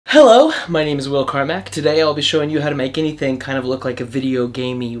Hello, my name is Will Carmack. Today I'll be showing you how to make anything kind of look like a video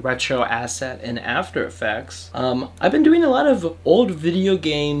gamey retro asset in After Effects. I've been doing a lot of old video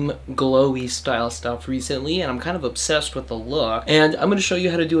game glowy style stuff recently, and I'm kind of obsessed with the look. And I'm going to show you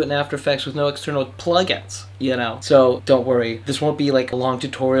how to do it in After Effects with no external plugins, you know. So don't worry, this won't be like a long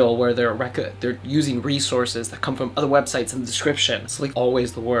tutorial where they're using resources that come from other websites in the description. It's like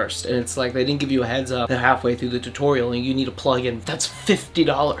always the worst, and it's like they didn't give you a heads up that halfway through the tutorial and you need a plugin that's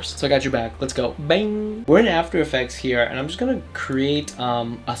 $50. So I got your back. Let's go. Bang! We're in After Effects here, and I'm just gonna create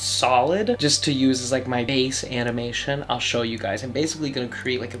a solid just to use as like my base animation. I'll show you guys. I'm basically gonna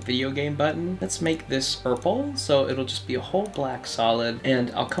create like a video game button. Let's make this purple, so it'll just be a whole black solid,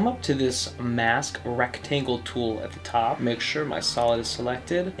 and I'll come up to this mask rectangle tool at the top, make sure my solid is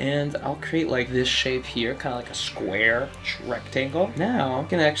selected, and I'll create like this shape here, kind of like a square rectangle. Now I'm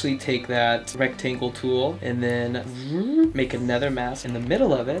gonna actually take that rectangle tool and then make another mask in the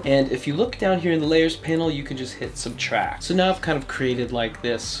middle of it. And if you look down here in the layers panel, you can just hit subtract. So now I've kind of created like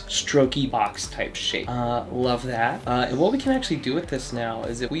this strokey box type shape. Love that. And what we can actually do with this now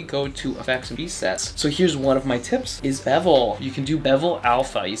is if we go to effects and presets. So here's one of my tips is bevel. You can do bevel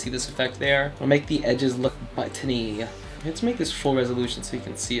alpha. You see this effect there? It'll make the edges look buttony. Let's make this full resolution so you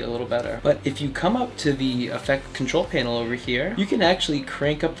can see it a little better. But if you come up to the effect control panel over here, you can actually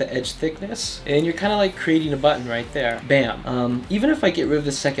crank up the edge thickness, and you're kind of like creating a button right there. Bam. Even if I get rid of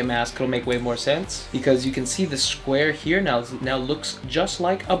the second mask, it'll make way more sense because you can see the square here now looks just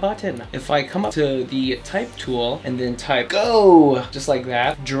like a button. If I come up to the type tool and then type go, just like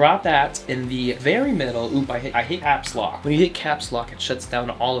that, drop that in the very middle. Oop, I hate caps lock. When you hit caps lock, it shuts down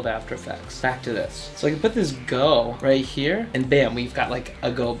all of After Effects. Back to this. So I can put this go right here, and bam, we've got like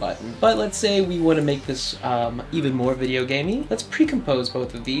a go button. But let's say we want to make this even more video gamey. Let's pre-compose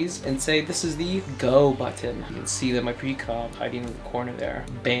both of these and say this is the go button. You can see that my pre-comp hiding in the corner there.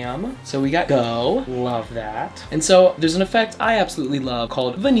 Bam. So we got go. Love that. And so there's an effect I absolutely love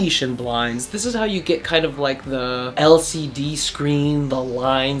called Venetian blinds. This is how you get kind of like the LCD screen, the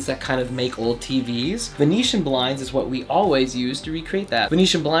lines that kind of make old TVs. Venetian blinds is what we always use to recreate that.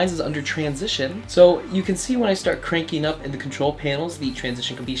 Venetian blinds is under transition. So you can see when I start cranking up in the control panels, the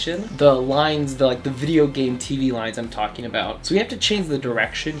transition completion, the lines, the video game TV lines I'm talking about. So we have to change the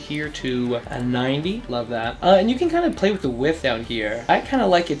direction here to a 90. Love that. And you can kind of play with the width down here. I kind of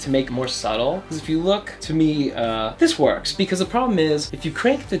like it to make it more subtle, because if you look, to me, this works, because the problem is if you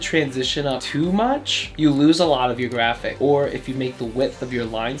crank the transition up too much, you lose a lot of your graphic. Or if you make the width of your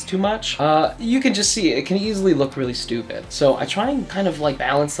lines too much, you can just see it can easily look really stupid. So I try and kind of like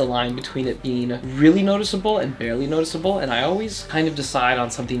balance the line between it being really noticeable and barely noticeable, and I always kind of decide on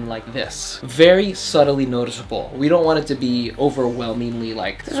something like this. Very subtly noticeable. We don't want it to be overwhelmingly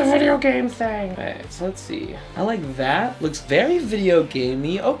like, this is a video game thing. Okay, so let's see. I like that. Looks very video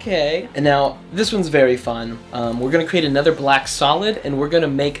gamey. Okay. And now, this one's very fun. We're gonna create another black solid, and we're gonna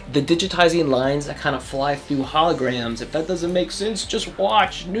make the digitizing lines that kind of fly through holograms. If that doesn't make sense, just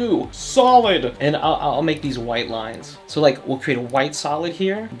watch. New solid. And I'll make these white lines. So like, we'll create a white solid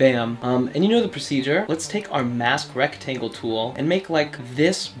here. Bam. And you know the procedure. Let's take our mask rectangle tool and make like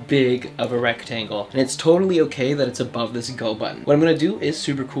this big of a rectangle, and it's totally okay that it's above this go button. What I'm gonna do is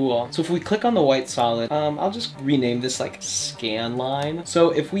super cool. So if we click on the white solid, I'll just rename this like scan line. So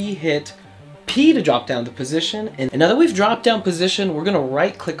if we hit P to drop down the position, and now that we've dropped down position, we're gonna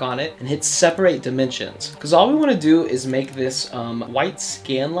right click on it and hit separate dimensions, because all we want to do is make this white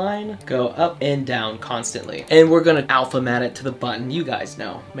scan line go up and down constantly, and we're gonna alpha mat it to the button you guys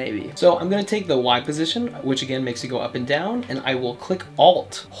know, maybe. So I'm gonna take the Y position, which again makes it go up and down, and I will click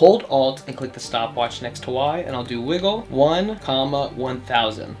Alt, hold Alt, and click the stopwatch next to Y, and I'll do wiggle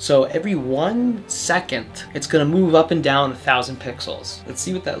 1,1000. So every 1 second it's gonna move up and down 1,000 pixels. Let's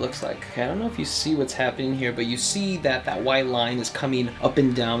see what that looks like. Okay, I don't know if you see what's happening here, but you see that that white line is coming up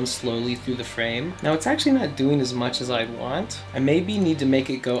and down slowly through the frame. Now it's actually not doing as much as I want. I maybe need to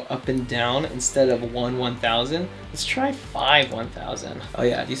make it go up and down instead of 1,1000. Let's try 5,1000. Oh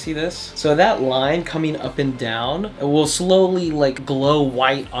yeah, do you see this? So that line coming up and down, it will slowly like glow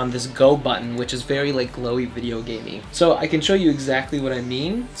white on this go button, which is very like glowy video gamey. So I can show you exactly what I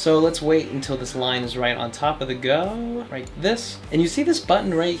mean. So let's wait until this line is right on top of the go, like this. And you see this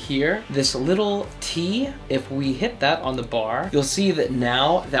button right here, this little T, if we hit that on the bar, you'll see that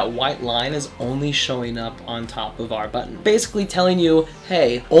now that white line is only showing up on top of our button. Basically telling you,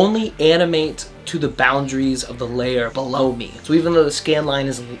 hey, only animate to the boundaries of the layer below me. So even though the scan line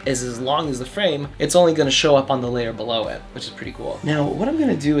is as long as the frame, it's only going to show up on the layer below it, which is pretty cool. Now, what I'm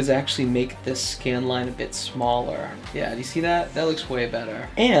going to do is actually make this scan line a bit smaller. Yeah, do you see that? That looks way better.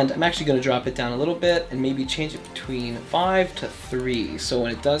 And I'm actually going to drop it down a little bit and maybe change it between 5 to 3. So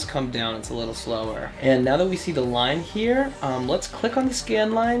when it does come down, it's a little slower. And now that we see the line here, let's click on the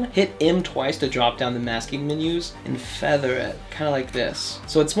scan line, hit M twice to drop down the masking menus, and feather it, kind of like this.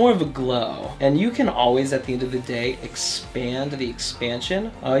 So it's more of a glow. And you can always, at the end of the day, expand the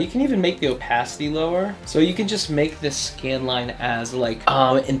expansion. You can even make the opacity lower. So you can just make this scan line as like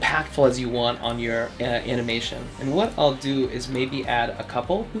impactful as you want on your animation. And what I'll do is maybe add a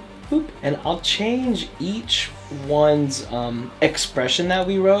couple, and I'll change each one's expression that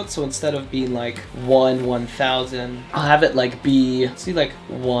we wrote. So instead of being like 1,000, I'll have it like be, see, like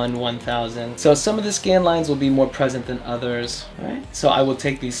 1,000. So some of the scan lines will be more present than others. All right, so I will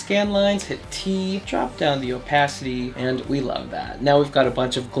take these scan lines, hit T, drop down the opacity, and we love that. Now we've got a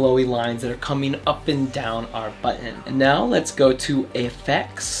bunch of glowy lines that are coming up and down our button. And now let's go to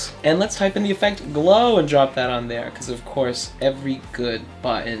effects, and let's type in the effect glow and drop that on there, because of course every good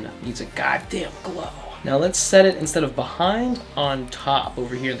button needs a goddamn glow. Now let's set it, instead of behind, on top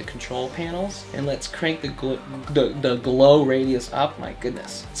over here in the control panels, and let's crank the glow radius up. My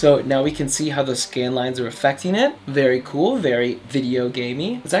goodness. So now we can see how the scan lines are affecting it. Very cool, very video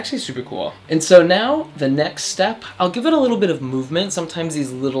gamey. It's actually super cool. And so now the next step, I'll give it a little bit of movement. Sometimes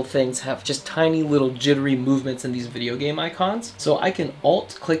these little things have just tiny little jittery movements in these video game icons. So I can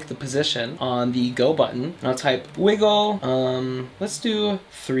alt click the position on the go button, and I'll type wiggle. Let's do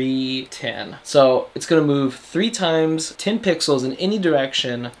 310. So it's going to move 3 times 10 pixels in any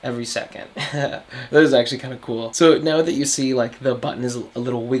direction every second. That is actually kind of cool. So now that you see like the button is a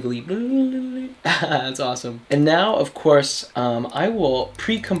little wiggly, that's awesome. And now of course I will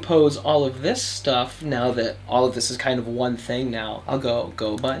pre-compose all of this stuff. Now that all of this is kind of one thing now, I'll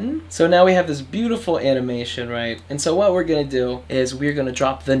go button. So now we have this beautiful animation, right? And so what we're gonna do is we're gonna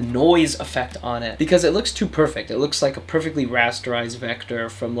drop the noise effect on it, because it looks too perfect. It looks like a perfectly rasterized vector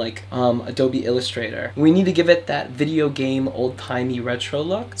from like Adobe Illustrator. We need to give it that video game old-timey retro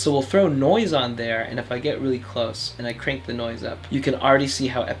look. So we'll throw noise on there, and if I get really close and I crank the noise up, you can already see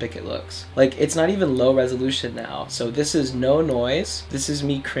how epic it looks. Like, it's not even low resolution now. So this is no noise. This is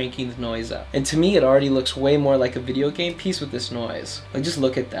me cranking the noise up. And to me, it already looks way more like a video game piece with this noise. Like, just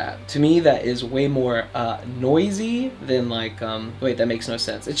look at that. To me, that is way more noisy than like, wait, that makes no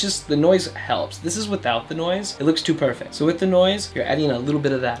sense. It's just, the noise helps. This is without the noise. It looks too perfect. So with the noise, you're adding a little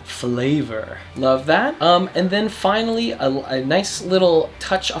bit of that flavor. Love that. And then finally, a nice little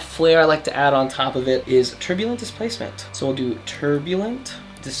touch of flair I like to add on top of it is turbulent displacement. So we'll do turbulent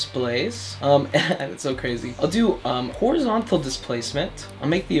displace. It's so crazy. I'll do horizontal displacement. I'll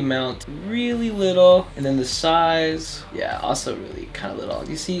make the amount really little, and then the size, yeah, also really kind of little.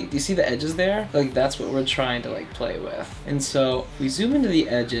 Do you see the edges there? Like, that's what we're trying to like play with. And so we zoom into the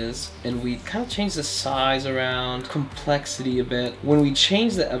edges and we kind of change the size around, complexity a bit. When we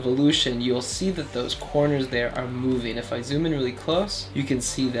change the evolution, you'll see that those corners there are moving. If I zoom in really close, you can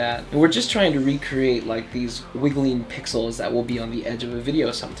see that. And we're just trying to recreate like these wiggling pixels that will be on the edge of a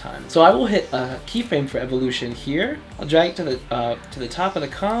video sometime. So I will hit a keyframe for evolution here. I'll drag it to the top of the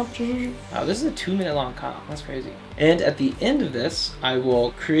comp. Wow, this is a 2-minute long comp. That's crazy. And at the end of this, I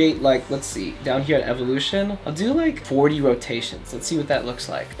will create like, let's see, down here at evolution, I'll do like 40 rotations. Let's see what that looks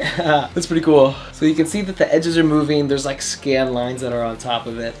like. That's pretty cool. So you can see that the edges are moving. There's like scan lines that are on top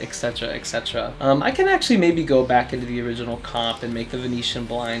of it, etc., etc. I can actually maybe go back into the original comp and make the Venetian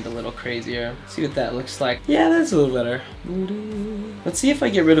blind a little crazier. See what that looks like. Yeah, that's a little better. Let's see if I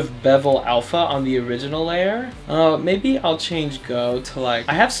get rid of bevel alpha on the original layer. Maybe I'll change go to like,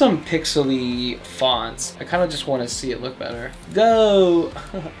 I have some pixely fonts. I kind of just want to see it look better. Go!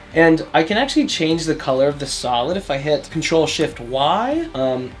 And I can actually change the color of the solid if I hit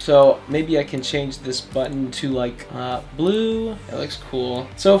Control-Shift-Y. So maybe I can change this button to like blue. It looks cool.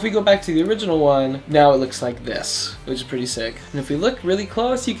 So if we go back to the original one, now it looks like this, which is pretty sick. And if we look really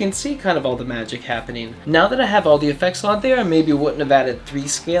close, you can see kind of all the magic happening. Now that I have all the effects on there, I maybe wouldn't have added 3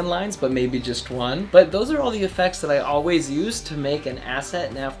 scan lines, but maybe just 1. But those are all the effects that I always use to make an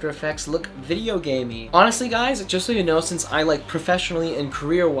asset in After Effects look video gamey. Honestly, guys, just just so you know, since I like professionally and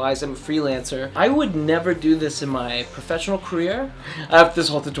career-wise, I'm a freelancer, I would never do this in my professional career. I have this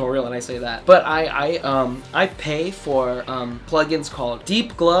whole tutorial and I say that. But I pay for plugins called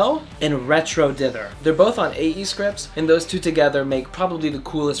Deep Glow and Retro Dither. They're both on AE scripts, and those two together make probably the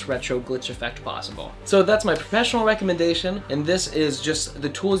coolest retro glitch effect possible. So that's my professional recommendation, and this is just the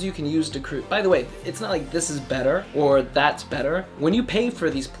tools you can use to create. By the way, it's not like this is better or that's better. When you pay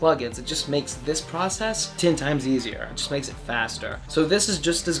for these plugins, it just makes this process 10 times easier. It just makes it faster. So this is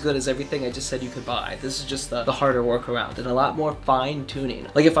just as good as everything I just said you could buy. This is just the harder workaround and a lot more fine tuning.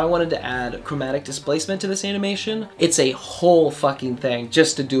 Like if I wanted to add chromatic displacement to this animation, it's a whole fucking thing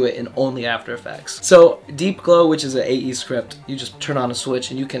just to do it in only After Effects. So Deep Glow, which is an AE script, you just turn on a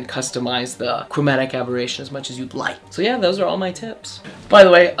switch and you can customize the chromatic aberration as much as you'd like. So yeah, those are all my tips. By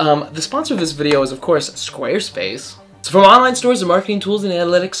the way, the sponsor of this video is of course Squarespace. So from online stores to marketing tools and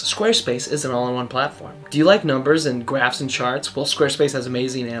analytics, Squarespace is an all-in-one platform. Do you like numbers and graphs and charts? Well, Squarespace has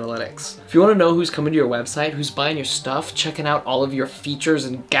amazing analytics. If you want to know who's coming to your website, who's buying your stuff, checking out all of your features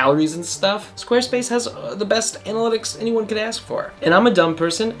and galleries and stuff, Squarespace has the best analytics anyone could ask for. And I'm a dumb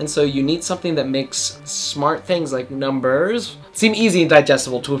person, and so you need something that makes smart things like numbers seem easy and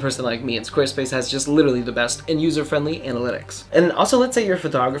digestible to a person like me, and Squarespace has just literally the best and user-friendly analytics. And also, let's say you're a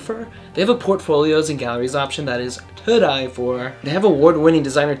photographer, they have a portfolios and galleries option that is to die for. They have award-winning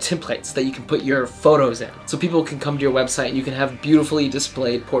designer templates that you can put your photos in, so people can come to your website and you can have beautifully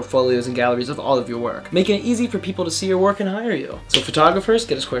displayed portfolios and galleries of all of your work, making it easy for people to see your work and hire you. So photographers,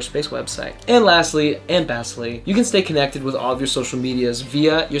 get a Squarespace website. And lastly, and bestly, you can stay connected with all of your social medias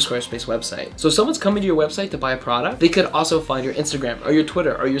via your Squarespace website. So if someone's coming to your website to buy a product, they could also find your Instagram or your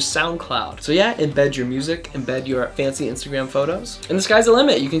Twitter or your SoundCloud. So yeah, embed your music, embed your fancy Instagram photos, and the sky's the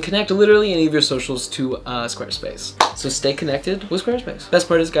limit. You can connect literally any of your socials to Squarespace. So stay connected with Squarespace. Best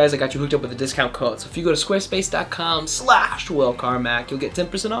part is, guys, I got you hooked up with a discount code. So if you go to squarespace.com/willcarmack, you'll get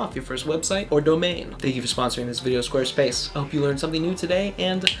 10% off your first website or domain. Thank you for sponsoring this video, Squarespace. I hope you learned something new today,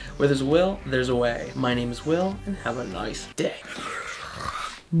 and where there's a will, there's a way. My name is Will, and have a nice day.